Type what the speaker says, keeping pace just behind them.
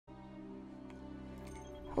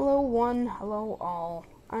Hello one, hello all.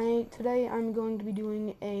 Today I'm going to be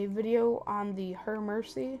doing a video on the Her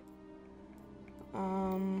Mercy.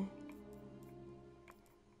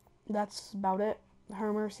 That's about it.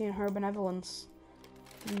 Her Mercy and Her Benevolence.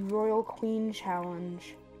 The Royal Queen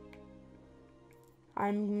Challenge.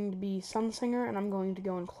 I'm going to be Sunsinger and I'm going to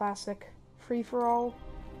go in Classic Free-for-All.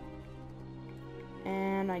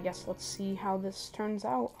 And I guess let's see how this turns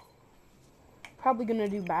out. Probably gonna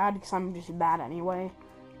do bad because I'm just bad anyway.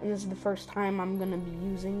 And this is the first time I'm gonna be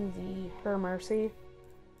using the Her Mercy.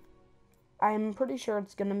 I'm pretty sure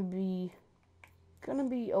it's gonna be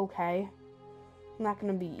okay. Not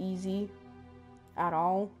gonna be easy at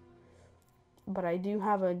all. But I do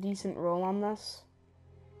have a decent roll on this.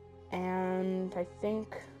 And I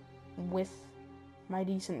think with my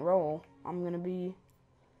decent roll, I'm gonna be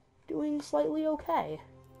doing slightly okay.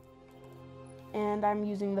 And I'm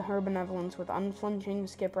using the Her Benevolence with Unflinching,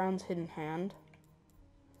 Skip Rounds, Hidden Hand.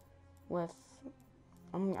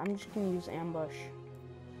 I'm just gonna use Ambush,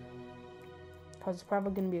 because it's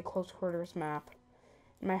probably gonna be a close quarters map.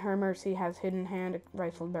 My Her Mercy has Hidden Hand,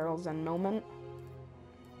 Rifled Barrels, and Moment.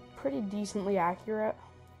 Pretty decently accurate.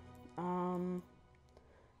 I'm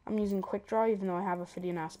using Quick Draw even though I have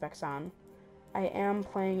Ophidian Aspects on. I am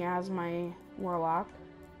playing as my Warlock.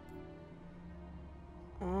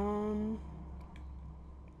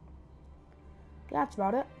 Yeah, that's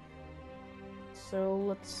about it. So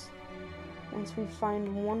once we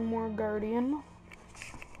find one more Guardian.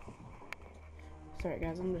 Sorry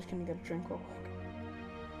guys, I'm just gonna get a drink real quick.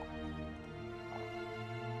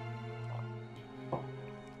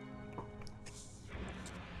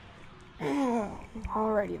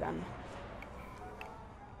 Alrighty then.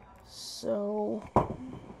 So,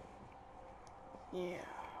 yeah,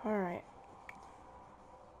 alright.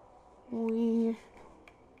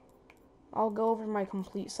 I'll go over my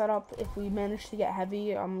complete setup. If we manage to get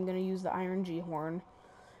heavy, I'm going to use the Iron G-Horn,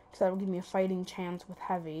 because that'll give me a fighting chance with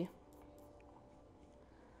heavy.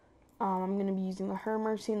 I'm going to be using the Her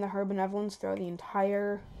Mercy and the Her Benevolence throughout the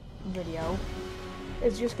entire video.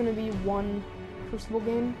 It's just going to be one Crucible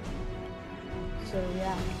game. So,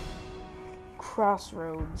 yeah.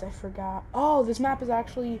 Crossroads, I forgot. Oh, this map is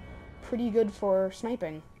actually pretty good for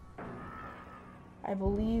sniping. I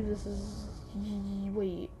believe this is...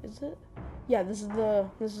 Wait, is it? Yeah, this is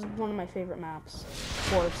one of my favorite maps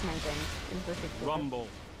for sniping in particular. Rumble.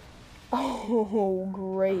 Oh,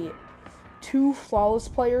 great. 2 flawless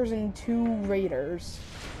players and 2 raiders.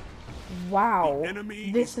 Wow.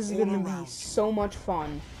 This is gonna be so much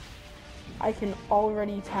fun. I can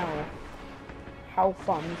already tell how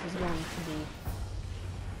fun this is going to be.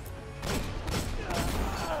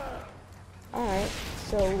 Alright,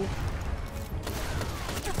 so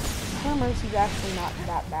Her Mercy's actually not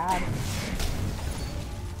that bad.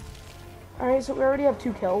 Alright, so we already have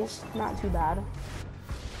 2 kills. Not too bad.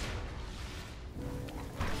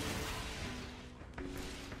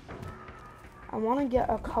 I want to get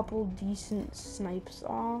a couple decent snipes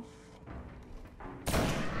off.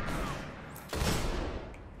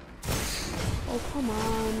 Oh, come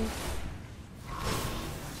on.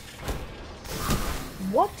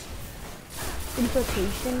 What?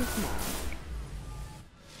 Infiltration? Come on.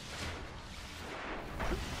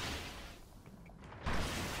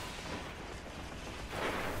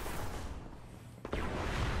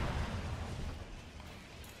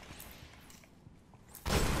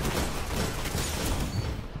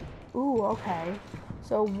 Ooh, okay.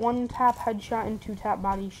 So 1 tap headshot and 2 tap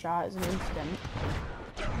body shot is an instant.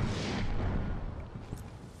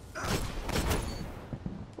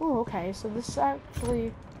 Ooh, okay. So this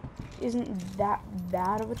actually isn't that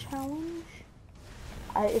bad of a challenge.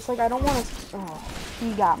 It's like I don't want to... Oh,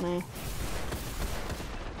 he got me.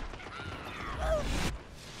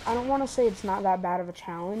 I don't want to say it's not that bad of a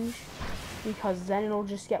challenge, because then it'll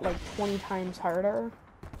just get like 20 times harder.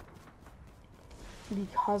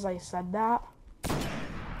 Because I said that.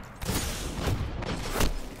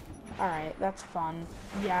 Alright, that's fun.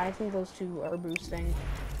 Yeah, I think those 2 are boosting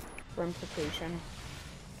for implication.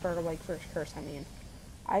 For, like, first curse, I mean.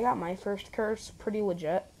 I got my first curse pretty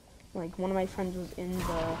legit. Like, one of my friends was in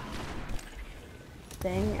the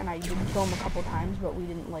thing, and I did kill him a couple times, but we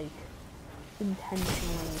didn't, like,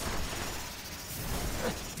 intentionally.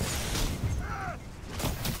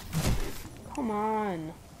 Come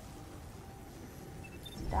on.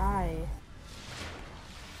 Die.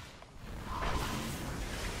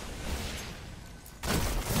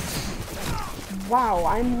 Wow,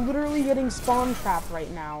 I'm literally getting spawn trapped right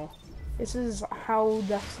now. This is how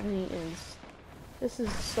Destiny is. This is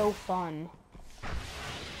so fun.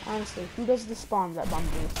 Honestly, who does the spawns at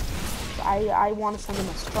Bungie? I want to send them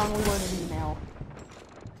a strongly worded email.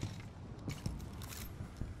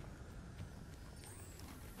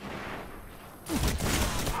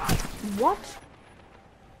 What?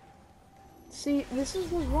 See, this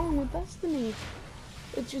is what's wrong with Destiny.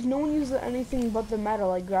 It's just no one uses anything but the meta,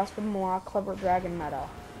 like Grasp of Malak, Clever Dragon meta.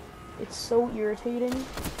 It's so irritating.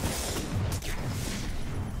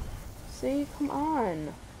 See, come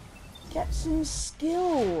on. Get some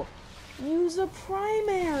skill. Use a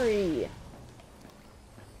primary.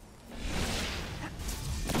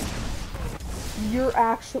 You're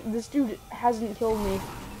actually, this dude hasn't killed me.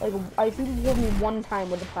 Like, I think he killed me one time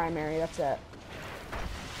with a primary, that's it.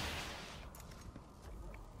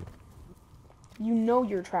 You know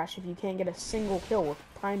you're trash if you can't get a single kill with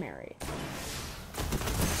primary.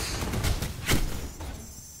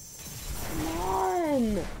 Come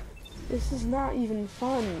on! This is not even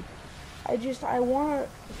fun. I want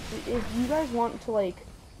to, if you guys want to, like,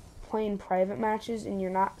 play in private matches and you're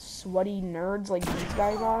not sweaty nerds like these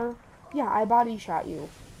guys are, yeah, I body shot you,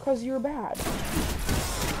 'cause you're bad.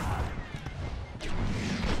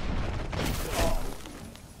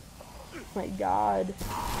 My god,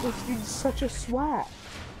 this dude's such a swat.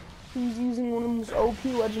 He's using one of the most OP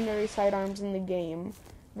legendary sidearms in the game.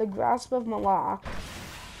 The Grasp of Malak.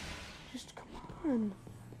 Just come on.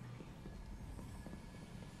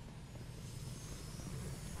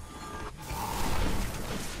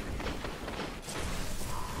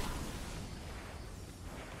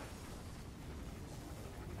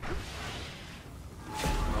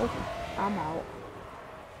 Okay, I'm out.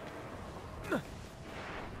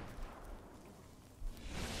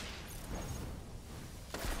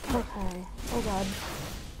 Okay. Oh god.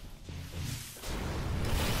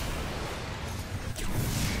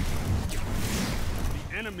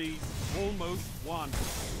 The enemy's almost won.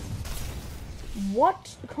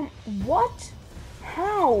 What? What?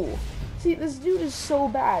 How? See, this dude is so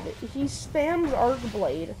bad. He spams Arc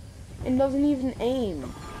Blade and doesn't even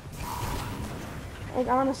aim. Like,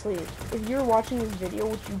 honestly, if you're watching this video,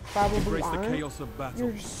 which you probably aren't,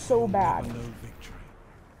 you're so bad.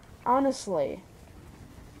 Honestly.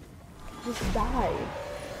 Just die.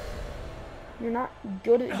 You're not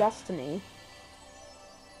good at Destiny.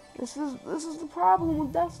 This is the problem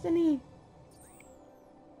with Destiny.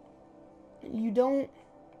 You don't.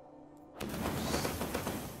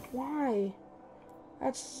 Why?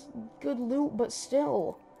 That's good loot, but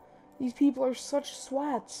still, these people are such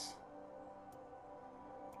swats.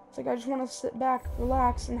 It's like I just want to sit back,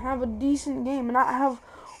 relax, and have a decent game, and not have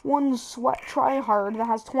one sweat tryhard that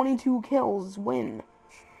has 22 kills win.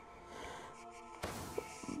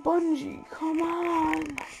 Bungie, come on.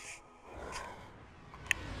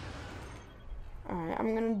 Alright,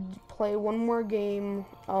 I'm gonna play one more game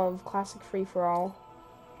of Classic Free-For-All.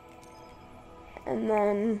 And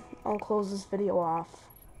then I'll close this video off.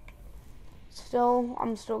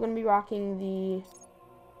 I'm still gonna be rocking the,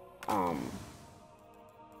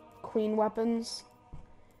 Queen weapons.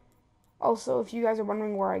 Also, if you guys are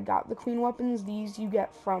wondering where I got the Queen weapons, these you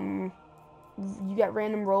get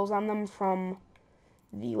random rolls on them from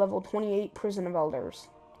the level 28 Prison of Elders.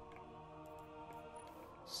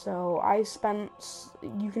 So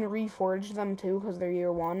you can reforge them too because they're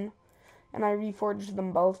year 1, and I reforged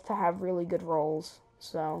them both to have really good rolls.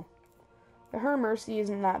 So the Her Mercy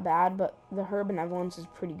isn't that bad, but the Her Benevolence is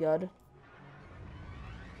pretty good.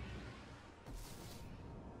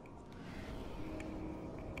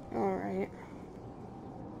 Alright.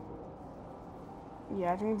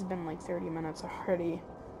 Yeah, I think it's been like 30 minutes already.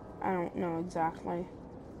 I don't know exactly.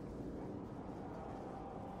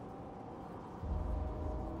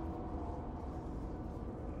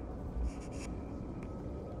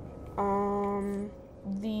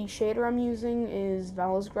 The shader I'm using is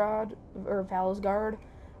Valisgrad, or Valisgard.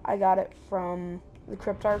 I got it from the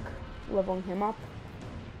Cryptarch, leveling him up.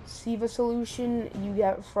 Siva Solution you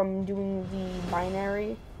get from doing the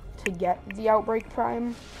binary to get the Outbreak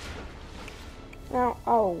Prime. Now,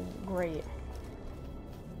 oh, great.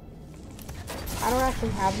 I don't actually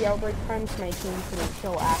have the Outbreak Prime to my team for the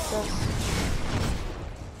kill access.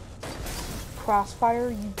 Crossfire,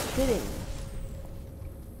 you kidding?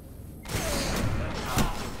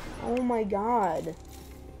 Oh my god.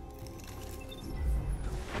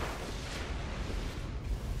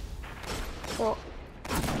 So,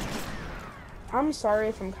 I'm sorry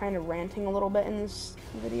if I'm kind of ranting a little bit in this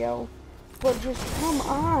video, but just come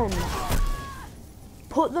on.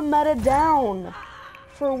 Put the meta down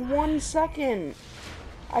for 1 second.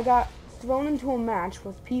 I got thrown into a match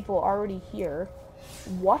with people already here.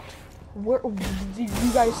 What? Where did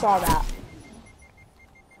you guys saw that?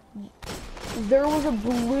 There was a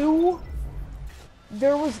blue.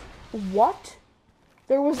 There was what?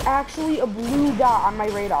 There was actually a blue dot on my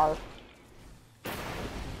radar.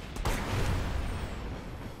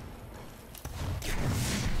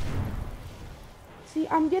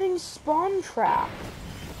 I'm getting spawn trapped.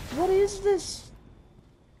 What is this?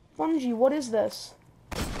 Bungie, what is this?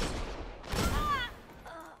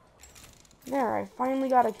 There, I finally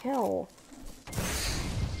got a kill.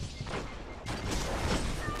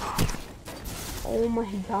 Oh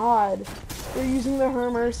my god. They're using the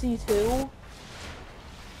Her Mercy too?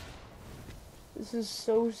 This is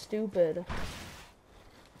so stupid.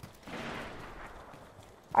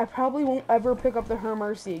 I probably won't ever pick up the Her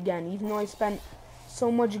Mercy again, even though I spent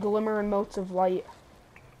so much glimmer and motes of light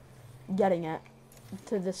getting it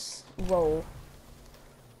to this role.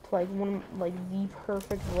 To like the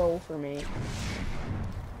perfect role for me.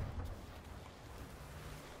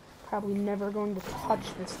 Probably never going to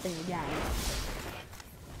touch this thing again.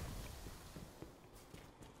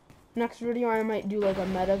 Next video I might do like a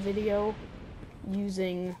meta video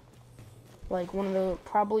using like one of the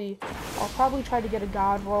I'll probably try to get a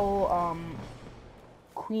god roll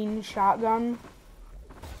Queen shotgun.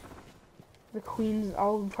 The Queen's,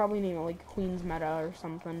 I'll probably name it like Queen's Meta or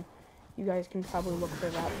something. You guys can probably look for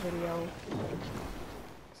that video.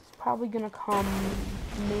 It's probably gonna come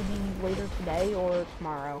maybe later today or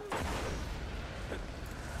tomorrow.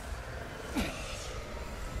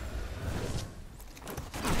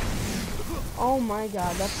 Oh my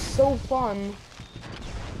god, that's so fun.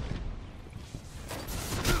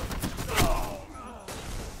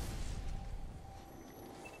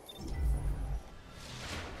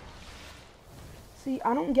 See,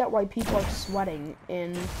 I don't get why people are sweating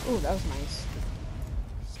in... Ooh, that was nice.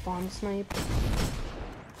 Spawn snipe.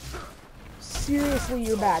 Seriously,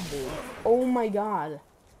 you're bad, dude. Oh my god.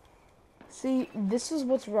 See, this is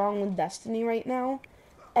what's wrong with Destiny right now.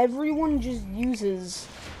 Everyone just uses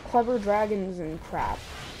clever dragons and crap.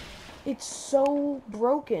 It's so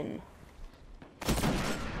broken.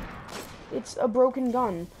 It's a broken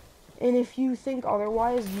gun. And if you think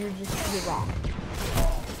otherwise, you're wrong.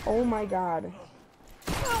 Oh my god.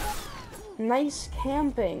 Nice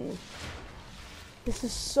camping. This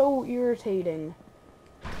is so irritating.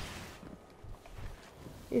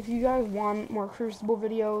 If you guys want more Crucible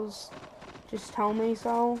videos, just tell me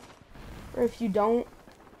so. Or if you don't,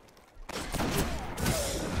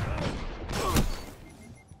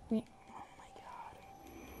 oh my god.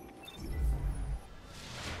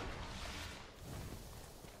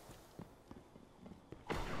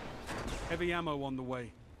 Heavy ammo on the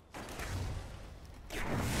way.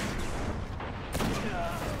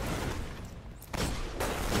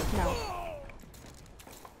 No.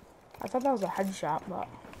 I thought that was a headshot, but...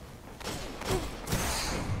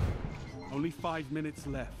 Only 5 minutes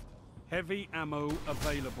left. Heavy ammo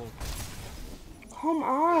available. Come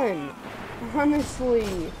on!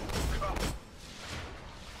 Honestly.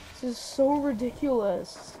 This is so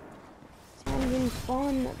ridiculous. It's not even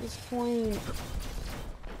fun at this point.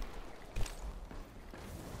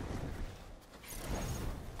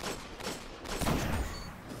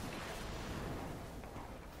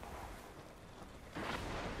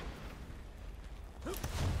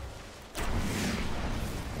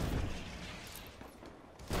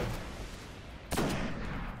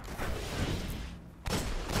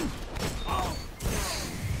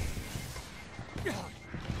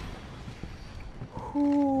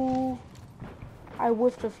 Ooh, I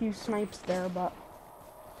whiffed a few snipes there, but...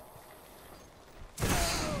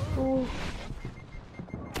 Ooh.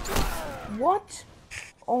 What?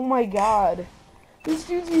 Oh my god. This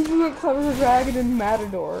dude's using a clever dragon and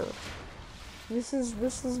Matador. This is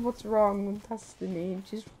what's wrong with Destiny.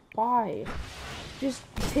 Just why? Just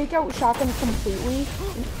take out shotgun completely.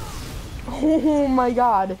 Oh my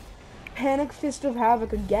god. Panic Fist of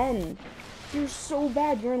Havoc again. You're so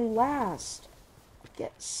bad, you're in last.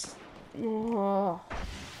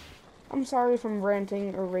 I'm sorry if I'm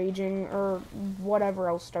ranting or raging or whatever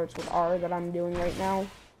else starts with R that I'm doing right now.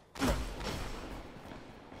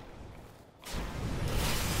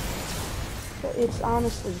 But it's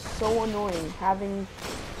honestly so annoying having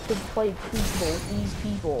to play Crucible with these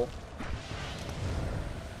people.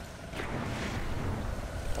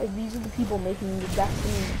 Like, these are the people making the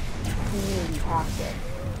Destiny community toxic.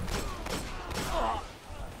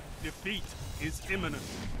 Defeat is imminent.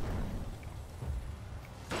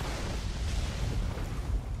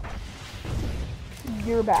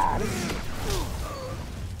 You're bad.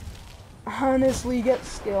 Honestly, get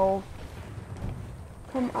skill.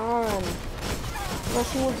 Come on.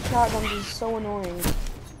 Rushing with shotguns is so annoying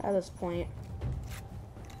at this point.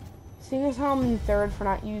 Seeing as how I'm in third for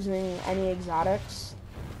not using any exotics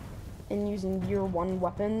and using year 1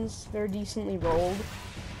 weapons, they're decently rolled,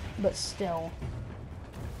 but still.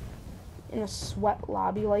 In a sweat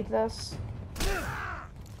lobby like this,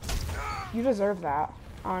 you deserve that,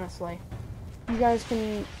 honestly. You guys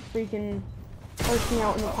can freaking curse me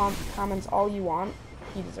out in the comments all you want.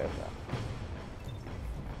 He deserves that.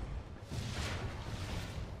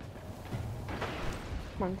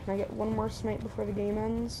 Come on, can I get one more snipe before the game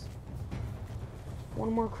ends?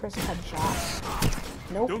 One more crisp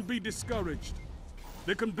headshot. Nope. Don't be discouraged.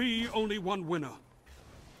 There can be only one winner.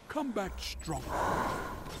 Come back strong.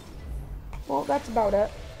 Well, that's about it.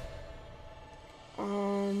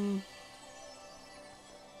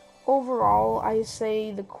 Overall, I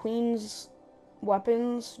say the Queen's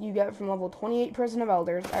weapons you get from level 28 Prison of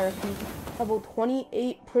Elders, I repeat, level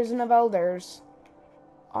 28 Prison of Elders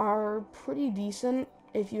are pretty decent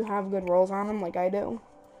if you have good rolls on them like I do.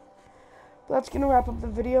 But that's gonna wrap up the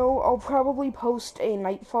video. I'll probably post a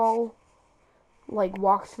Nightfall like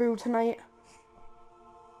walkthrough tonight.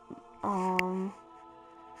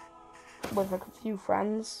 With a few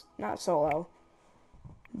friends, not solo.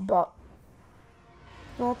 But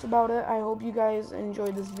that's about it. I hope you guys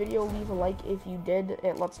enjoyed this video. Leave a like if you did.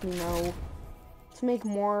 It lets me know to make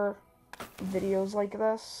more videos like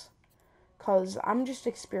this, because I'm just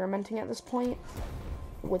experimenting at this point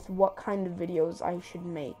with what kind of videos I should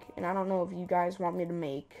make. And I don't know if you guys want me to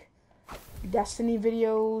make Destiny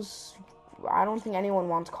videos. I don't think anyone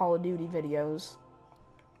wants Call of Duty videos.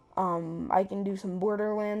 I can do some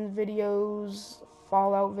Borderlands videos,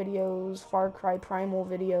 Fallout videos, Far Cry Primal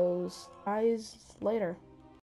videos. Guys, later.